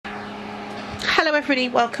Hello everybody,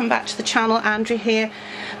 welcome back to the channel. Andrea here.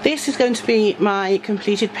 This is going to be my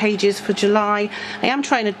completed pages for July. I am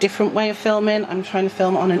trying a different way of filming. I'm trying to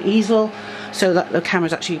film on an easel so that the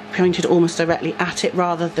camera's actually pointed almost directly at it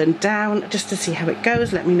rather than down, just to see how it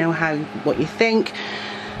goes. Let me know what you think.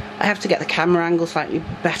 I have to get the camera angle slightly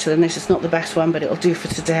better than this. It's not the best one, but it'll do for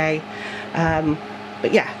today.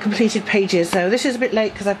 But yeah, completed pages. So this is a bit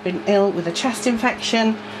late because I've been ill with a chest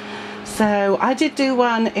infection. So I did do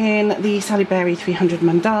one in the Sally Berry 300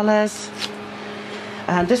 mandalas,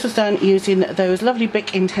 and this was done using those lovely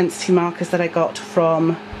Bic Intensity markers that I got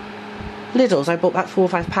from Lidl's. I bought about 4 or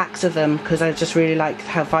 5 packs of them because I just really like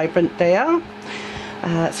how vibrant they are.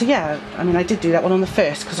 So yeah, I mean, I did do that one on the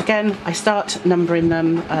 1st because again I start numbering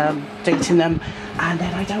them, dating them, and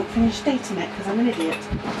then I don't finish dating it because I'm an idiot.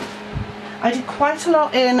 I did quite a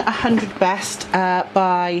lot in 100 Best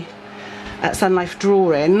by Sun Life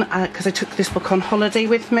Drawing because I took this book on holiday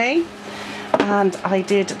with me, and I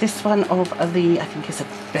did this one of the, I think it's a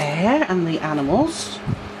bear and the animals,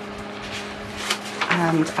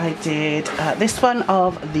 and I did this one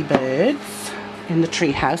of the birds in the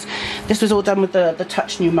treehouse. This was all done with the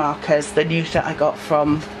Touch New markers, the new set I got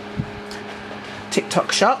from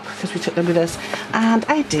TikTok shop because we took them with us, and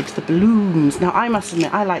I did the balloons. Now I must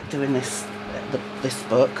admit I like doing this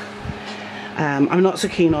book. I'm not so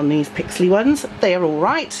keen on these pixely ones. They are all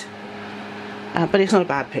right, but it's not a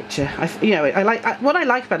bad picture. What I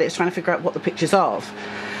like about it is trying to figure out what the picture's of.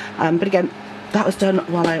 But again, that was done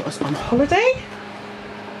while I was on holiday.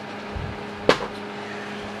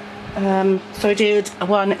 So I did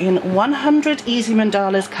one in 100 Easy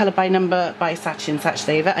Mandalas, colour by number by Saatchi &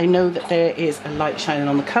 Sachdeva. I know that there is a light shining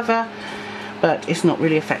on the cover, but it's not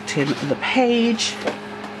really affecting the page.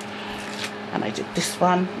 And I did this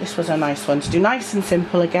one. This was a nice one to do, nice and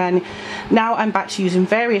simple again. Now I'm back to using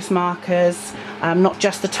various markers, not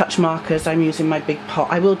just the Touch markers. I'm using my Big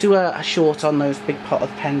Pot. I will do a short on those Big Pot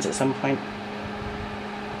of pens at some point.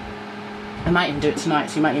 I might even do it tonight,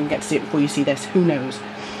 so you might even get to see it before you see this, who knows.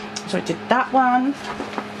 So I did that one.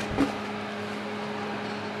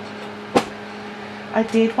 I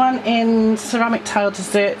did one in Ceramic Tile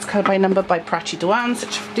Desserts, colour by number by Prachi Dewan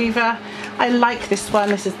Sachdeva. I like this one.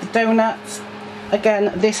 This is the donuts.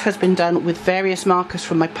 Again, this has been done with various markers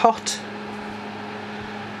from my pot,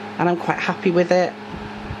 and I'm quite happy with it.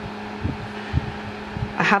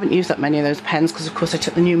 I haven't used that many of those pens because of course I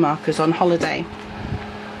took the new markers on holiday.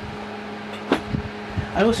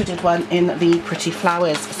 I also did one in the Pretty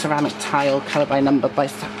Flowers Ceramic Tile, colour by number by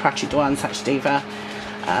Prachi Dewan Sachdeva,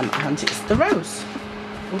 and it's the rose,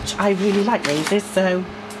 which I really like roses, so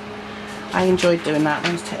I enjoyed doing that.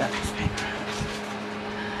 Let's take that piece of paper out.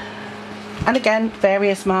 And again,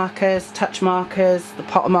 various markers, Touch markers, the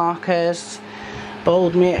Potter markers,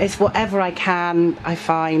 bold mirror, it's whatever I can. I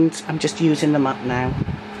find I'm just using them up now.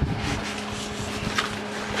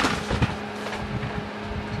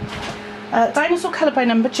 Dinosaur colour by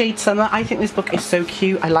number Jade Summer. I think this book is so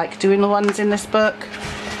cute. I like doing the ones in this book,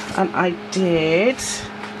 and I did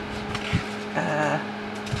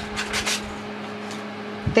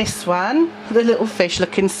this one, the little fish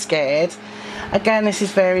looking scared. Again, this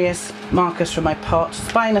is various markers from my pot,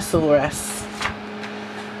 Spinosaurus,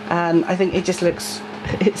 and I think it just looks,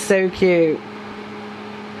 it's so cute.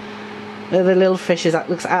 The little fish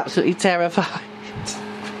looks absolutely terrified.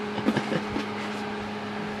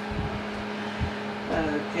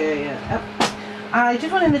 Okay, yeah. I did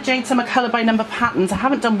one in the Jade Summer colour by number patterns. I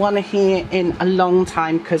haven't done one here in a long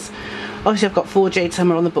time because obviously I've got 4 Jade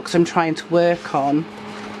Summer on the books I'm trying to work on.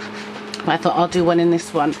 I thought I'll do one in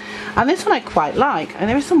this one, and this one I quite like, and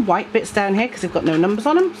there is some white bits down here because they've got no numbers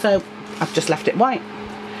on them, so I've just left it white.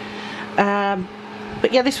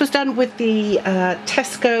 But yeah, this was done with the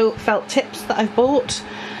Tesco felt tips that I've bought.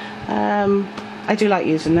 I do like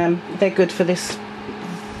using them. They're good for this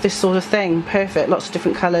sort of thing. Perfect. Lots of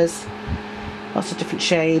different colours, lots of different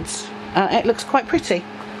shades. It looks quite pretty.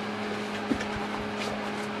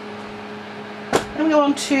 Then we go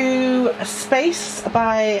on to Space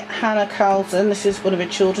by Hannah Carlson. This is one of her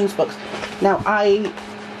children's books. Now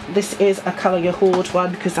this is a Colour Your Hoard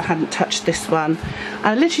one because I hadn't touched this one.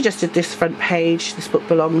 I literally just did this front page, this book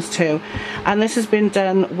belongs to, and this has been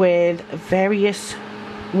done with various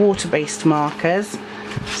water-based markers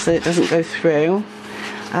so it doesn't go through.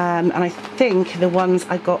 And I think the ones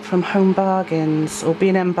I got from Home Bargains or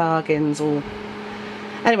B&M Bargains, or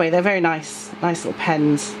anyway, they're very nice little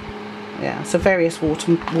pens. Yeah, so various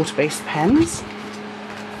water-based pens.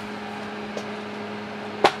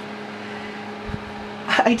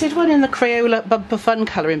 I did one in the Crayola Bumper Fun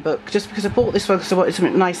colouring book just because I bought this one because I wanted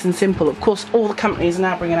something nice and simple. Of course, all the companies are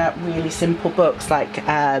now bringing out really simple books like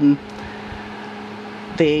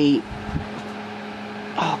the,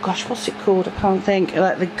 oh gosh, what's it called? I can't think.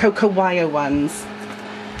 Like the Coco Wyo ones.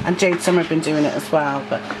 And Jade Summer have been doing it as well.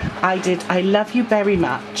 But I did I Love You Very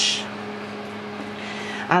Much.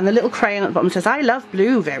 And the little crayon at the bottom says, I love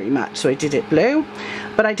blue very much. So I did it blue.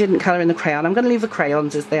 But I didn't colour in the crayon. I'm going to leave the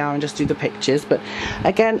crayons as they are and just do the pictures. But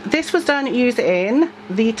again, this was done using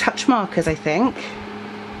the touch markers, I think.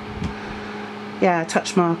 Yeah,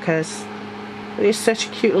 touch markers. It is such a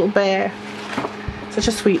cute little bear. Such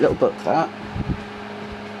a sweet little book, that.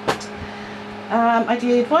 I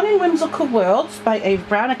did one in Whimsical Worlds by Ava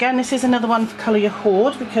Brown. Again, this is another one for Colour Your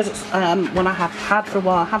Hoard because it's one I have had for a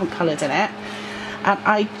while. I haven't coloured in it. And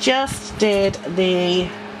I just did the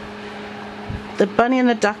bunny and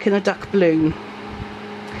the duck in the duck balloon.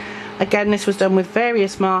 Again, this was done with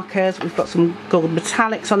various markers. We've got some gold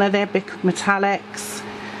metallics on there. They're big metallics.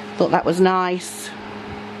 Thought that was nice.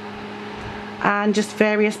 And just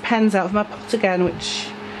various pens out of my pot again, which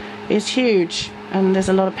is huge. And there's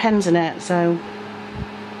a lot of pens in it, so.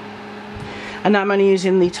 And I'm only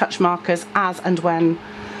using the touch markers as and when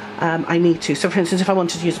I need to. So for instance, if I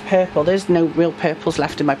wanted to use a purple, there's no real purples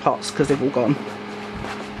left in my pots because they've all gone.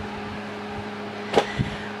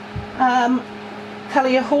 Colour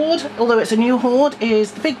Your Hoard, although it's a new hoard,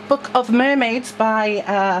 is The Big Book of Mermaids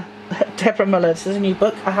by Deborah Muller. This is a new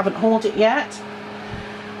book. I haven't hoarded it yet,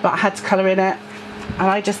 but I had to colour in it. And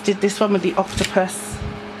I just did this one with the octopus.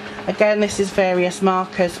 Again, this is various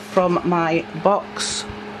markers from my box.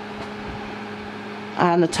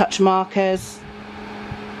 And the touch markers.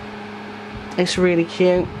 It's really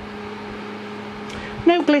cute.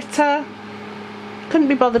 No glitter. Couldn't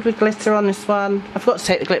be bothered with glitter on this one. I forgot to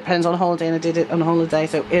take the glitter pens on holiday and I did it on holiday,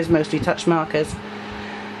 so it is mostly touch markers.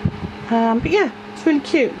 But yeah, it's really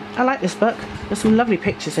cute. I like this book. There's some lovely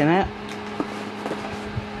pictures in it.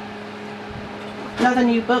 Another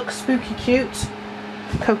new book, Spooky Cute.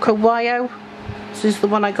 Coco Wyo. This is the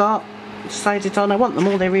one I got. Decided on. I want them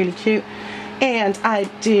all, they're really cute. And I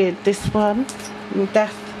did this one.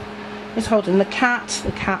 Death is holding the cat.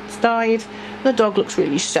 The cat's died. The dog looks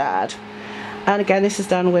really sad. And again, this is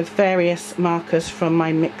done with various markers from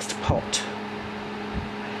my mixed pot.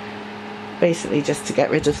 Basically just to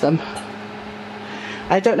get rid of them.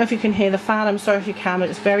 I don't know if you can hear the fan. I'm sorry if you can, but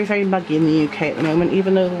it's very, very muggy in the UK at the moment,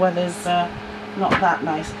 even though the weather's not that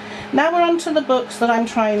nice. Now we're on to the books that I'm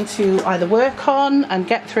trying to either work on and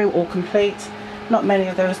get through or complete. Not many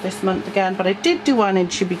of those this month again, but I did do one in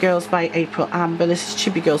Chibi Girls by April Amber. This is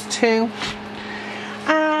Chibi Girls 2.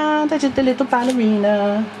 And I did the little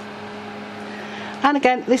ballerina. And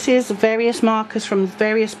again, this is various markers from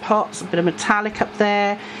various pots, a bit of metallic up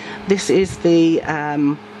there. This is the,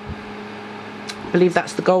 I believe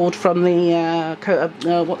that's the gold from the,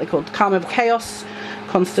 what they call Karma of Chaos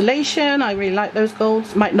Constellation. I really like those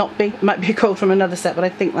golds. Might not be, might be a gold from another set, but I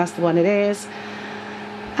think that's the one it is.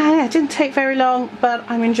 And yeah, it didn't take very long, but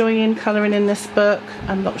I'm enjoying colouring in this book.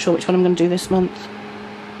 I'm not sure which one I'm going to do this month,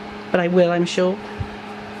 but I will, I'm sure.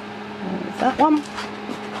 There's that one.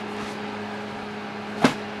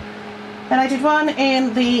 Then I did one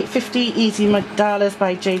in the 50 Easy Mandalas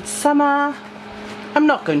by Jade Summer. I'm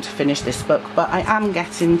not going to finish this book, but I am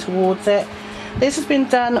getting towards it. This has been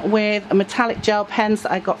done with a metallic gel pens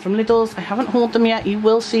that I got from Lidl's. I haven't hauled them yet. You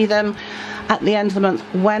will see them at the end of the month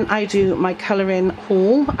when I do my colouring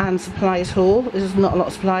haul and supplies haul. This is not a lot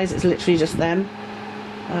of supplies, it's literally just them.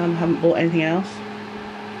 Haven't bought anything else.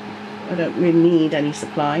 I don't really need any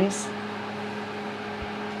supplies.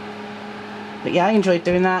 But yeah, I enjoyed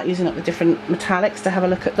doing that, using up the different metallics to have a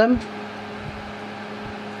look at them.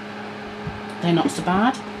 They're not so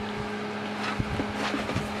bad.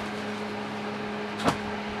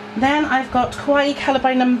 Then I've got Kawaii Colour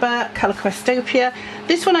by Number, Colour Questopia.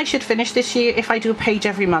 This one I should finish this year. If I do a page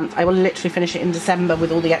every month, I will literally finish it in December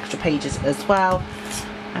with all the extra pages as well.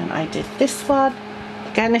 And I did this one.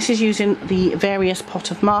 Again, this is using the various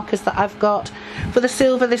pot of markers that I've got. For the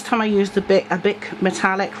silver, this time I used a Bic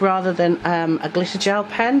metallic rather than a glitter gel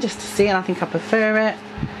pen, just to see, and I think I prefer it.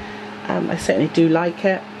 I certainly do like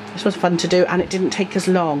it. This was fun to do, and it didn't take as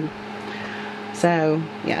long. So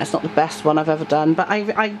yeah, it's not the best one I've ever done, but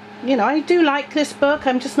I you know, I do like this book.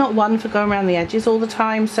 I'm just not one for going around the edges all the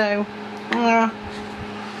time, so and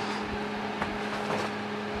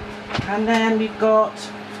then we've got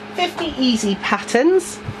 50 Easy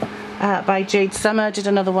Patterns by Jade Summer. Did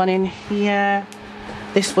another one in here.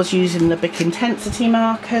 This was using the Bic Intensity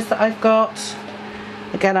markers that I've got.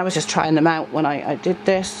 Again, I was just trying them out when I did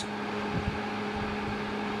this.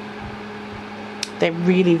 They're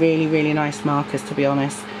really, really, really nice markers, to be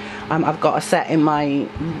honest. I've got a set in my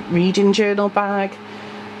reading journal bag.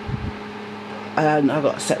 and I've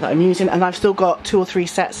got a set that I'm using, and I've still got 2 or 3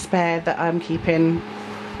 sets spare that I'm keeping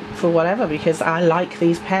for whatever, because I like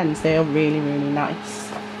these pens. They are really, really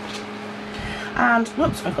nice. And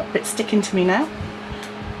whoops, I've got a bit sticking to me now.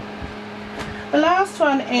 The last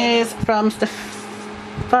one is from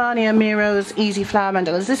Stefania Miro's Easy Flower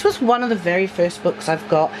Mandalas. This was one of the very first books I've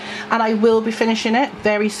got, and I will be finishing it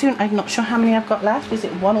very soon. I'm not sure how many I've got left. Is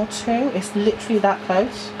it 1 or 2? It's literally that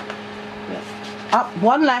close. Up,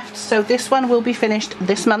 1 left, so this one will be finished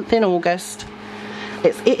this month in August.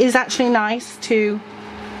 It is actually nice to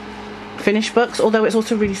finish books, although it's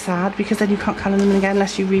also really sad because then you can't colour them again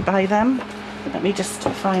unless you rebuy them. Let me just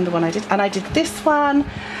find the one I did, and I did this one,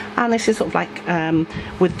 and this is sort of like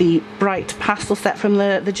with the bright pastel set from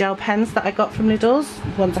the gel pens that I got from Lidl's,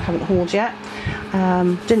 ones I haven't hauled yet.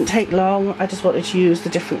 Didn't take long. I just wanted to use the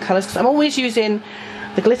different colours because I'm always using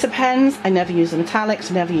the glitter pens. I never use the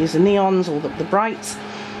metallics, I never use the neons or the brights.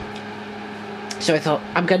 So I thought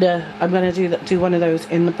I'm gonna do one of those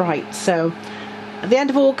in the bright. So at the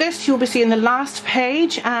end of August you'll be seeing the last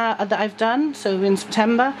page that I've done, so in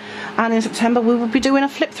September, and in September we will be doing a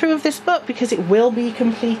flip through of this book because it will be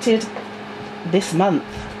completed this month.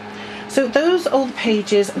 So those are all the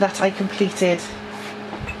pages that I completed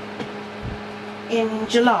in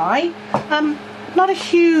July. Not a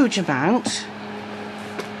huge amount,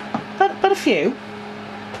 but a few.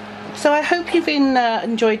 So I hope you've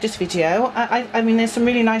enjoyed this video. I mean, there's some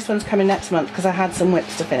really nice ones coming next month because I had some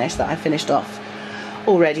whips to finish that I finished off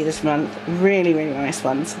already this month. Really, really nice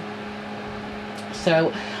ones.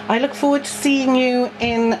 So I look forward to seeing you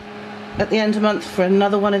at the end of the month for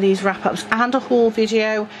another one of these wrap-ups and a haul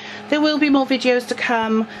video. There will be more videos to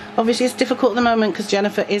come. Obviously it's difficult at the moment because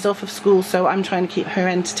Jennifer is off of school, so I'm trying to keep her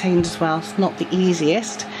entertained as well. It's not the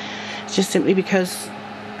easiest. It's just simply because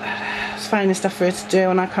it's finding stuff for her to do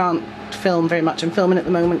and I can't film very much. I'm filming at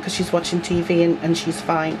the moment because she's watching TV and she's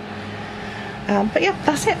fine. But yeah,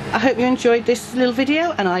 that's it. I hope you enjoyed this little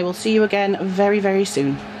video and I will see you again very, very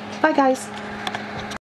soon. Bye guys.